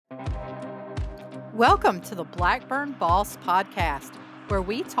Welcome to the Blackburn Boss Podcast, where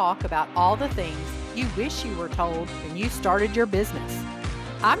we talk about all the things you wish you were told when you started your business.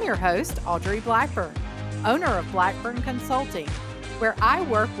 I'm your host, Audrey Blackburn, owner of Blackburn Consulting, where I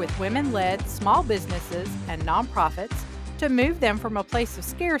work with women-led small businesses and nonprofits to move them from a place of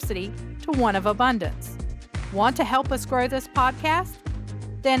scarcity to one of abundance. Want to help us grow this podcast?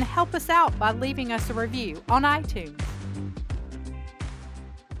 Then help us out by leaving us a review on iTunes.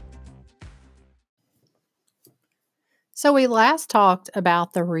 So we last talked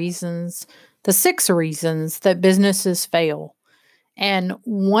about the 6 reasons that businesses fail. And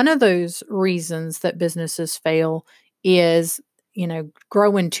one of those reasons that businesses fail is,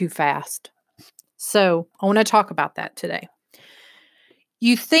 growing too fast. So I want to talk about that today.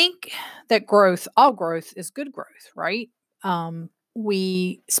 You think that all growth is good growth, right?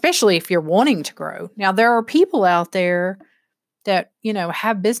 Especially if you're wanting to grow. Now, there are people out there that,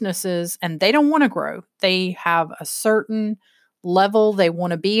 have businesses and they don't want to grow. They have a certain level they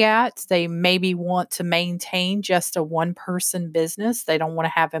want to be at. They maybe want to maintain just a one-person business. They don't want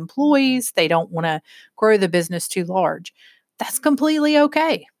to have employees. They don't want to grow the business too large. That's completely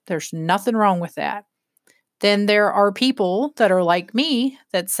okay. There's nothing wrong with that. Then there are people that are like me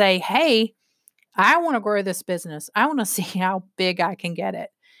that say, hey, I want to grow this business. I want to see how big I can get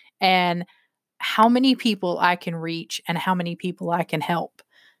it. And how many people I can reach and how many people I can help.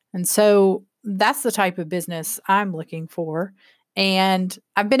 And so that's the type of business I'm looking for. And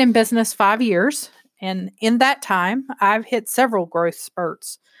I've been in business 5 years. And in that time, I've hit several growth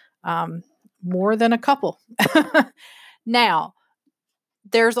spurts, more than a couple. Now,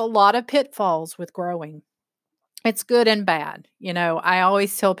 there's a lot of pitfalls with growing. It's good and bad. I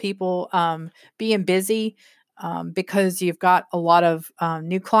always tell people being busy because you've got a lot of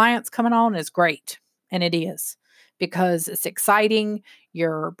new clients coming on is great. And it is because it's exciting.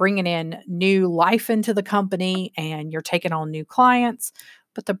 You're bringing in new life into the company and you're taking on new clients.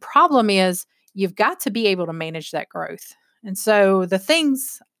 But the problem is you've got to be able to manage that growth. And so the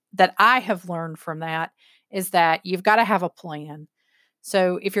things that I have learned from that is that you've got to have a plan.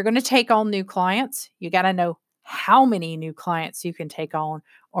 So if you're going to take on new clients, you got to know how many new clients you can take on,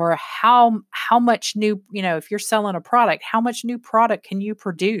 or how much new, if you're selling a product, how much new product can you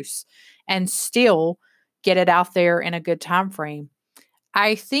produce and still get it out there in a good time frame.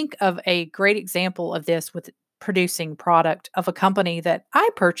 I think of a great example of this with producing product of a company that I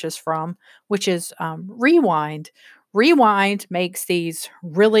purchased from, which is Rewind. Rewind makes these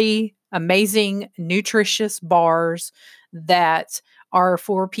really amazing, nutritious bars that are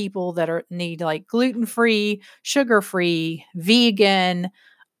for people that need like gluten-free, sugar-free, vegan,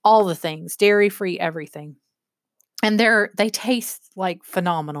 all the things, dairy-free, everything. And they taste like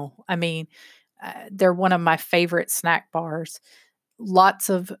phenomenal. I mean, they're one of my favorite snack bars. Lots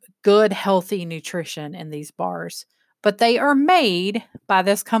of good, healthy nutrition in these bars. But they are made by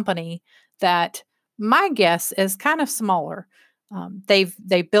this company that my guess is kind of smaller.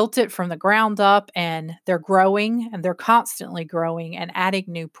 They built it from the ground up and they're growing and they're constantly growing and adding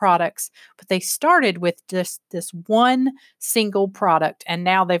new products. But they started with just this one single product and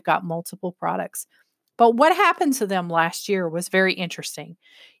now they've got multiple products. But what happened to them last year was very interesting.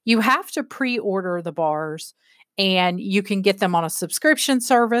 You have to pre-order the bars and you can get them on a subscription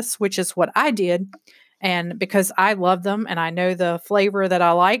service, which is what I did. And because I love them and I know the flavor that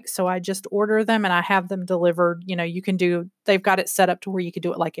I like, so I just order them and I have them delivered. They've got it set up to where you could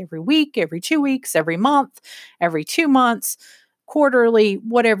do it like every week, every 2 weeks, every month, every 2 months, quarterly,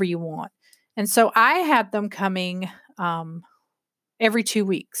 whatever you want. And so I had them coming every 2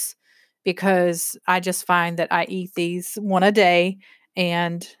 weeks because I just find that I eat these one a day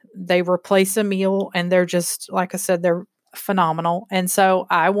and they replace a meal and they're just, like I said, they're phenomenal. And so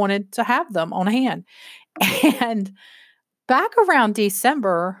I wanted to have them on hand. And back around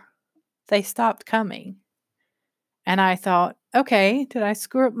December, they stopped coming. And I thought, okay, did I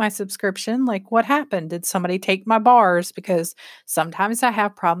screw up my subscription? Like, what happened? Did somebody take my bars? Because sometimes I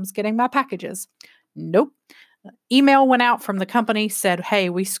have problems getting my packages. Nope. Email went out from the company, said, hey,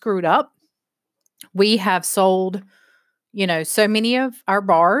 we screwed up. We have sold, so many of our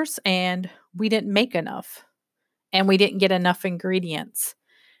bars and we didn't make enough. And we didn't get enough ingredients.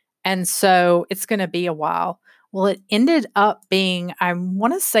 And so it's going to be a while. Well, it ended up being, I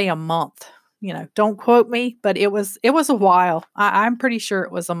want to say a month. Don't quote me, but it was a while. I'm pretty sure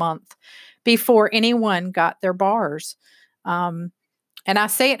it was a month before anyone got their bars. And I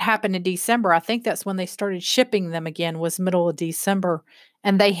say it happened in December. I think that's when they started shipping them again, was middle of December.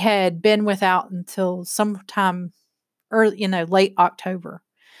 And they had been without until sometime early, late October.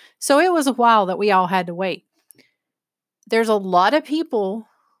 So it was a while that we all had to wait. There's a lot of people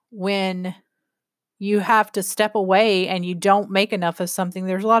when you have to step away and you don't make enough of something,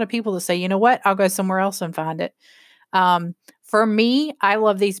 there's a lot of people that say, you know what, I'll go somewhere else and find it. For me, I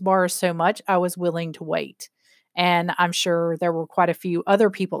love these bars so much, I was willing to wait. And I'm sure there were quite a few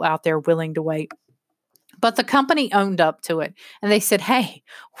other people out there willing to wait. But the company owned up to it and they said, "Hey,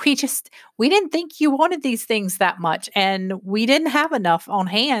 we didn't think you wanted these things that much and we didn't have enough on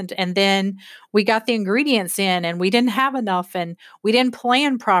hand and then we got the ingredients in and we didn't have enough and we didn't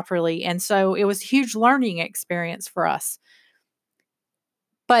plan properly." And so it was a huge learning experience for us.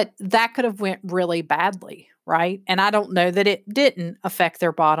 But that could have went really badly, right? And I don't know that it didn't affect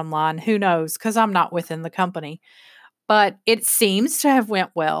their bottom line. Who knows? Cuz I'm not within the company. But it seems to have went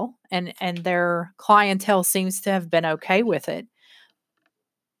well and their clientele seems to have been okay with it.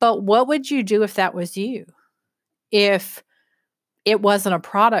 But what would you do if that was you? If it wasn't a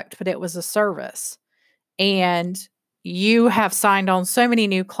product, but it was a service, and you have signed on so many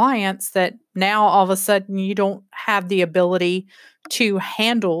new clients that now all of a sudden you don't have the ability to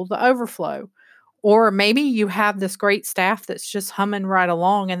handle the overflow. Or maybe you have this great staff that's just humming right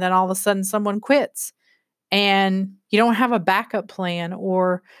along, and then all of a sudden someone quits and you don't have a backup plan,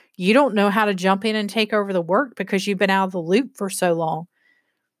 or you don't know how to jump in and take over the work because you've been out of the loop for so long.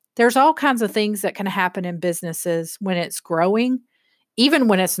 There's all kinds of things that can happen in businesses when it's growing. Even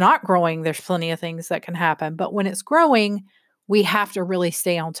when it's not growing, there's plenty of things that can happen. But when it's growing, we have to really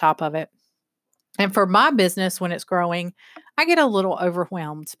stay on top of it. And for my business, when it's growing, I get a little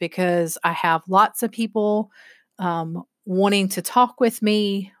overwhelmed because I have lots of people wanting to talk with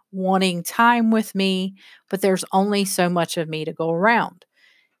me, wanting time with me, but there's only so much of me to go around.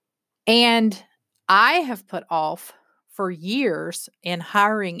 And I have put off for years in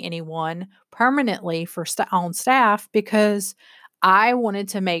hiring anyone permanently on staff because I wanted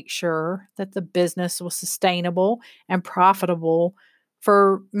to make sure that the business was sustainable and profitable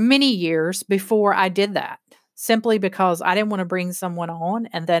for many years before I did that, simply because I didn't want to bring someone on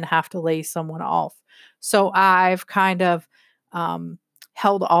and then have to lay someone off. So I've kind of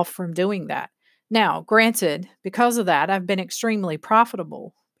held off from doing that. Now, granted, because of that, I've been extremely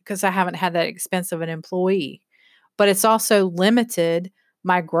profitable because I haven't had that expense of an employee, but it's also limited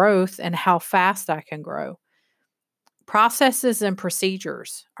my growth and how fast I can grow. Processes and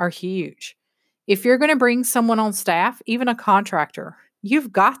procedures are huge. If you're going to bring someone on staff, even a contractor,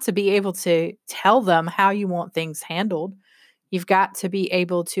 you've got to be able to tell them how you want things handled. You've got to be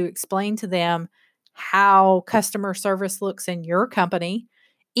able to explain to them how customer service looks in your company.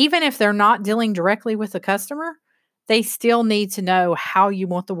 Even if they're not dealing directly with the customer, they still need to know how you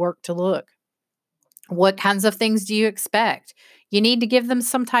want the work to look. What kinds of things do you expect? You need to give them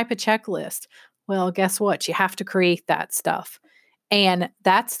some type of checklist. Well, guess what? You have to create that stuff. And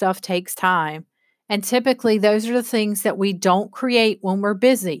that stuff takes time. And typically, those are the things that we don't create when we're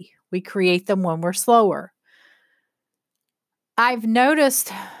busy. We create them when we're slower. I've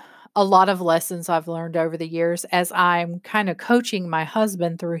noticed a lot of lessons I've learned over the years as I'm kind of coaching my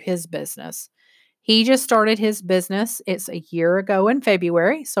husband through his business. He just started his business. It's a year ago in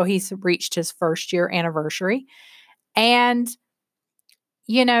February. So he's reached his first year anniversary. And,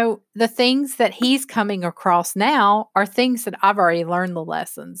 the things that he's coming across now are things that I've already learned the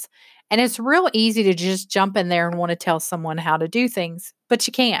lessons. And it's real easy to just jump in there and want to tell someone how to do things, but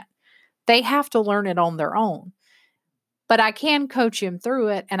you can't. They have to learn it on their own. But I can coach him through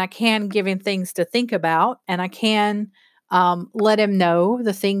it and I can give him things to think about and I can let him know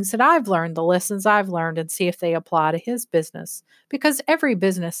the things that I've learned, the lessons I've learned, and see if they apply to his business because every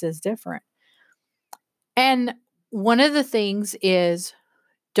business is different. And one of the things is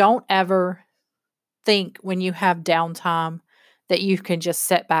don't ever think when you have downtime that you can just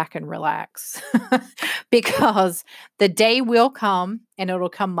sit back and relax because the day will come and it'll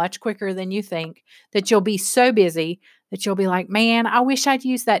come much quicker than you think that you'll be so busy that you'll be like, man, I wish I'd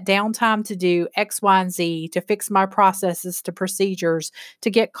use that downtime to do X, Y, and Z, to fix my processes, to procedures, to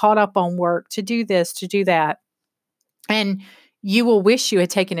get caught up on work, to do this, to do that. And you will wish you had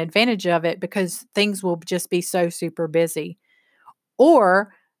taken advantage of it because things will just be so super busy.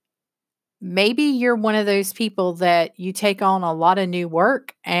 Or maybe you're one of those people that you take on a lot of new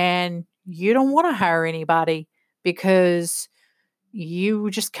work and you don't want to hire anybody because you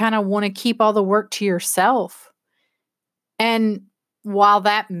just kind of want to keep all the work to yourself. And while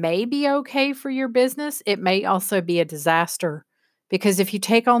that may be okay for your business, it may also be a disaster because if you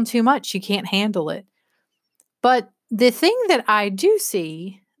take on too much, you can't handle it. But the thing that I do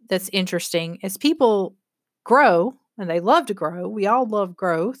see that's interesting is people grow and they love to grow. We all love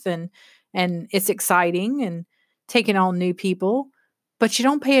growth and it's exciting and taking on new people, but you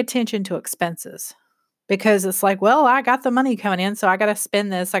don't pay attention to expenses because it's like, well, I got the money coming in, so I got to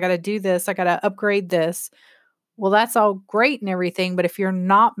spend this, I got to do this, I got to upgrade this. Well, that's all great and everything, but if you're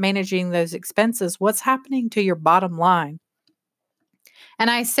not managing those expenses, what's happening to your bottom line?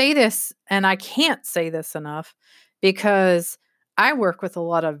 And I say this, and I can't say this enough because I work with a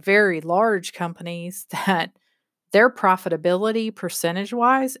lot of very large companies that their profitability percentage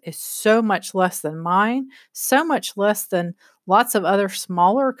wise is so much less than mine, so much less than lots of other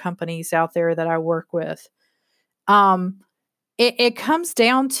smaller companies out there that I work with. Um, it comes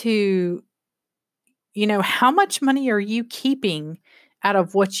down to, how much money are you keeping out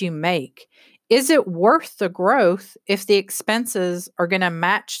of what you make? Is it worth the growth if the expenses are going to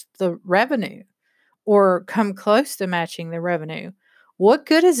match the revenue or come close to matching the revenue? What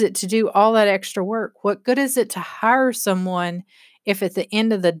good is it to do all that extra work? What good is it to hire someone if at the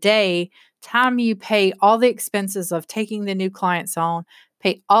end of the day, time you pay all the expenses of taking the new clients on,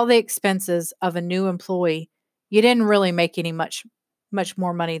 pay all the expenses of a new employee, you didn't really make any much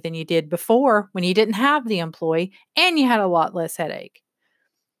more money than you did before when you didn't have the employee and you had a lot less headache.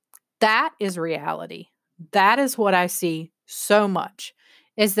 That is reality. That is what I see so much,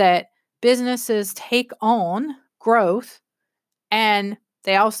 is that businesses take on growth and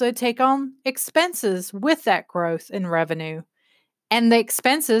they also take on expenses with that growth in revenue. And the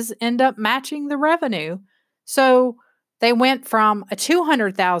expenses end up matching the revenue. So they went from a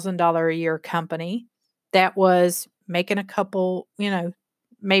 $200,000 a year company that was making a couple,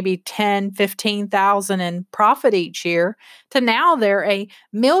 maybe 10, 15,000 in profit each year to now they're $1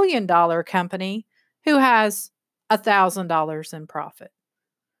 million company who has $1,000 in profit.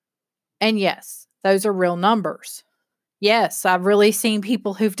 And yes, those are real numbers. Yes, I've really seen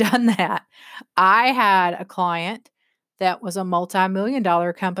people who've done that. I had a client that was a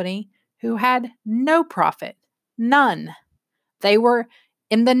multi-million-dollar company who had no profit, none. They were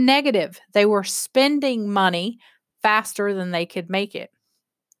in the negative. They were spending money faster than they could make it.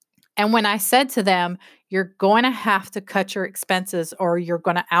 And when I said to them, you're going to have to cut your expenses or you're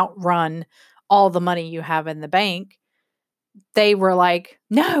going to outrun all the money you have in the bank, they were like,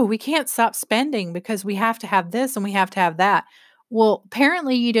 no, we can't stop spending because we have to have this and we have to have that. Well,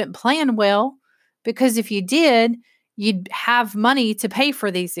 apparently you didn't plan well, because if you did, you'd have money to pay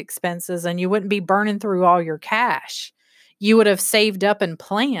for these expenses and you wouldn't be burning through all your cash. You would have saved up and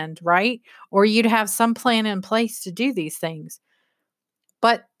planned, right? Or you'd have some plan in place to do these things.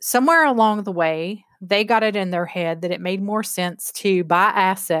 But somewhere along the way, they got it in their head that it made more sense to buy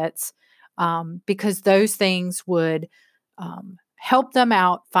assets, because those things would help them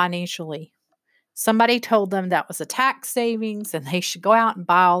out financially. Somebody told them that was a tax savings and they should go out and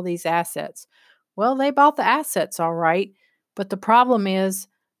buy all these assets. Well, they bought the assets all right, but the problem is,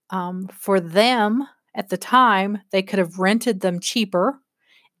 for them at the time, they could have rented them cheaper,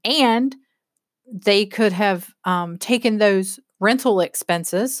 and they could have taken those rental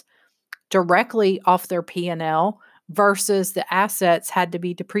expenses directly off their P&L versus the assets had to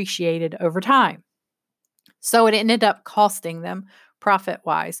be depreciated over time. So it ended up costing them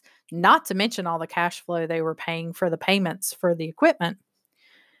profit-wise, not to mention all the cash flow they were paying for the payments for the equipment.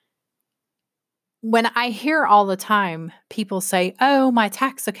 When I hear all the time people say, oh, my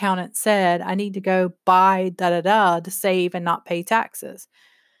tax accountant said I need to go buy da-da-da to save and not pay taxes.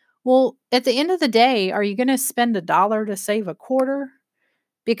 Well, at the end of the day, are you going to spend $1 to save a quarter?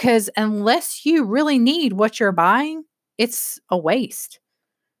 Because unless you really need what you're buying, it's a waste.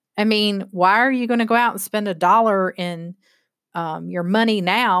 I mean, why are you going to go out and spend $1 in your money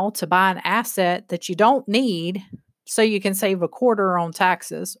now to buy an asset that you don't need so you can save a quarter on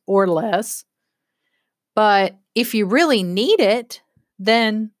taxes or less? But if you really need it,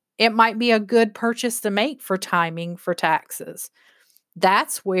 then it might be a good purchase to make for timing for taxes.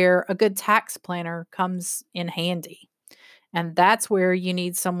 That's where a good tax planner comes in handy. And that's where you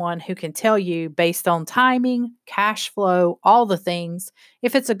need someone who can tell you, based on timing, cash flow, all the things,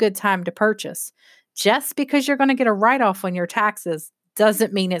 if it's a good time to purchase. Just because you're going to get a write-off on your taxes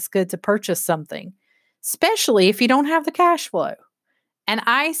doesn't mean it's good to purchase something, especially if you don't have the cash flow. And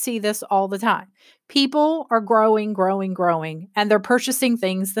I see this all the time. People are growing, and they're purchasing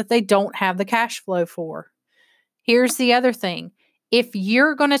things that they don't have the cash flow for. Here's the other thing. If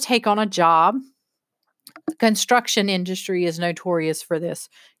you're going to take on a job, the construction industry is notorious for this.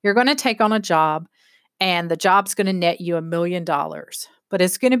 You're going to take on a job and the job's going to net you $1 million, but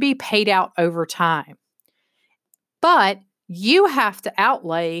it's going to be paid out over time. But you have to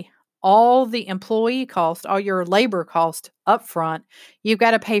outlay all the employee cost, all your labor cost up front. You've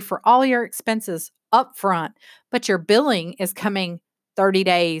got to pay for all your expenses up front, but your billing is coming 30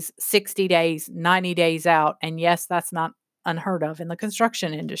 days, 60 days, 90 days out. And yes, that's not unheard of in the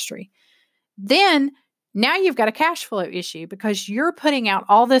construction industry. Then Now you've got a cash flow issue because you're putting out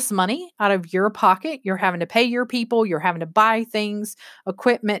all this money out of your pocket. You're having to pay your people. You're having to buy things,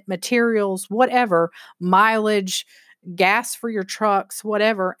 equipment, materials, whatever, mileage, gas for your trucks,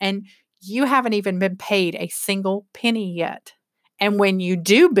 whatever. And you haven't even been paid a single penny yet. And when you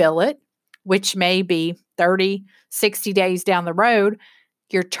do bill it, which may be 30, 60 days down the road,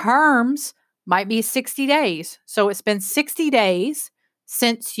 your terms might be 60 days. So it's been 60 days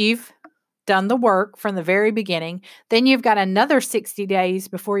since you've done the work from the very beginning. Then you've got another 60 days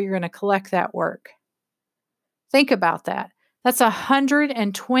before you're going to collect that work. Think about that. That's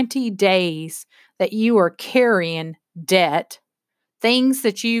 120 days that you are carrying debt, things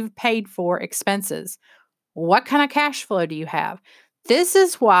that you've paid for, expenses. What kind of cash flow do you have? This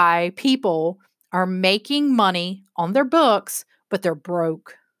is why people are making money on their books, but they're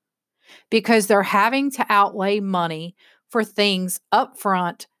broke because they're having to outlay money for things up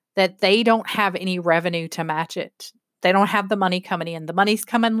front that they don't have any revenue to match it. They don't have the money coming in. The money's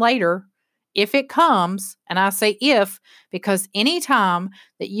coming later if it comes. And I say if, because anytime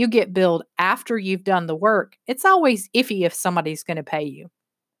that you get billed after you've done the work, it's always iffy if somebody's going to pay you.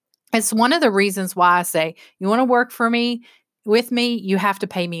 It's one of the reasons why I say, you want to work for me, with me, you have to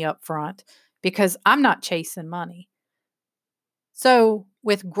pay me up front because I'm not chasing money. So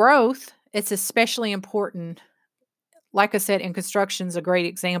with growth, it's especially important. Like I said, in construction is a great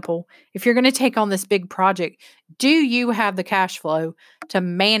example. If you're going to take on this big project, do you have the cash flow to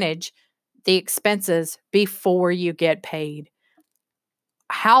manage the expenses before you get paid?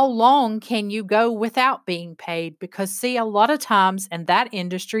 How long can you go without being paid? Because see, a lot of times in that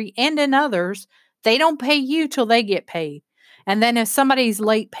industry and in others, they don't pay you till they get paid. And then if somebody's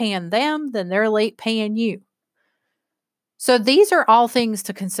late paying them, then they're late paying you. So these are all things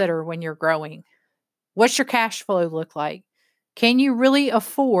to consider when you're growing. What's your cash flow look like? Can you really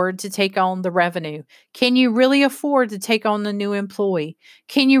afford to take on the revenue? Can you really afford to take on the new employee?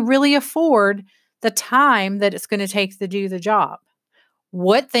 Can you really afford the time that it's going to take to do the job?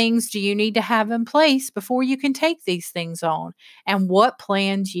 What things do you need to have in place before you can take these things on? And what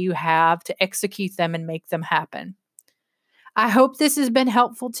plans you have to execute them and make them happen? I hope this has been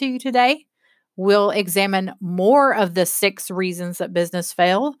helpful to you today. We'll examine more of the 6 reasons that business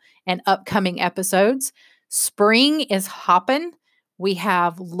fail in upcoming episodes. Spring is hopping. We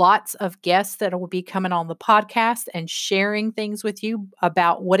have lots of guests that will be coming on the podcast and sharing things with you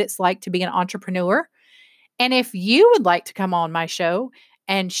about what it's like to be an entrepreneur. And if you would like to come on my show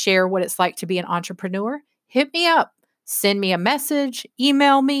and share what it's like to be an entrepreneur, hit me up. Send me a message,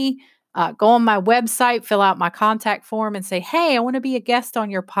 email me, go on my website, fill out my contact form and say, hey, I want to be a guest on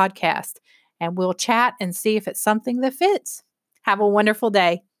your podcast. And we'll chat and see if it's something that fits. Have a wonderful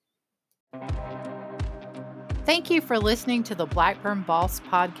day. Thank you for listening to the Blackburn Boss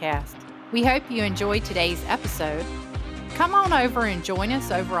Podcast. We hope you enjoyed today's episode. Come on over and join us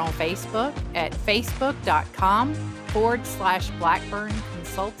over on Facebook at facebook.com/Blackburn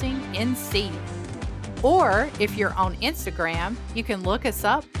Consulting NC. Or if you're on Instagram, you can look us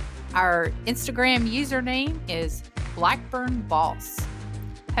up. Our Instagram username is Blackburn Boss.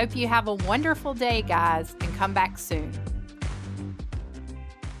 Hope you have a wonderful day, guys, and come back soon.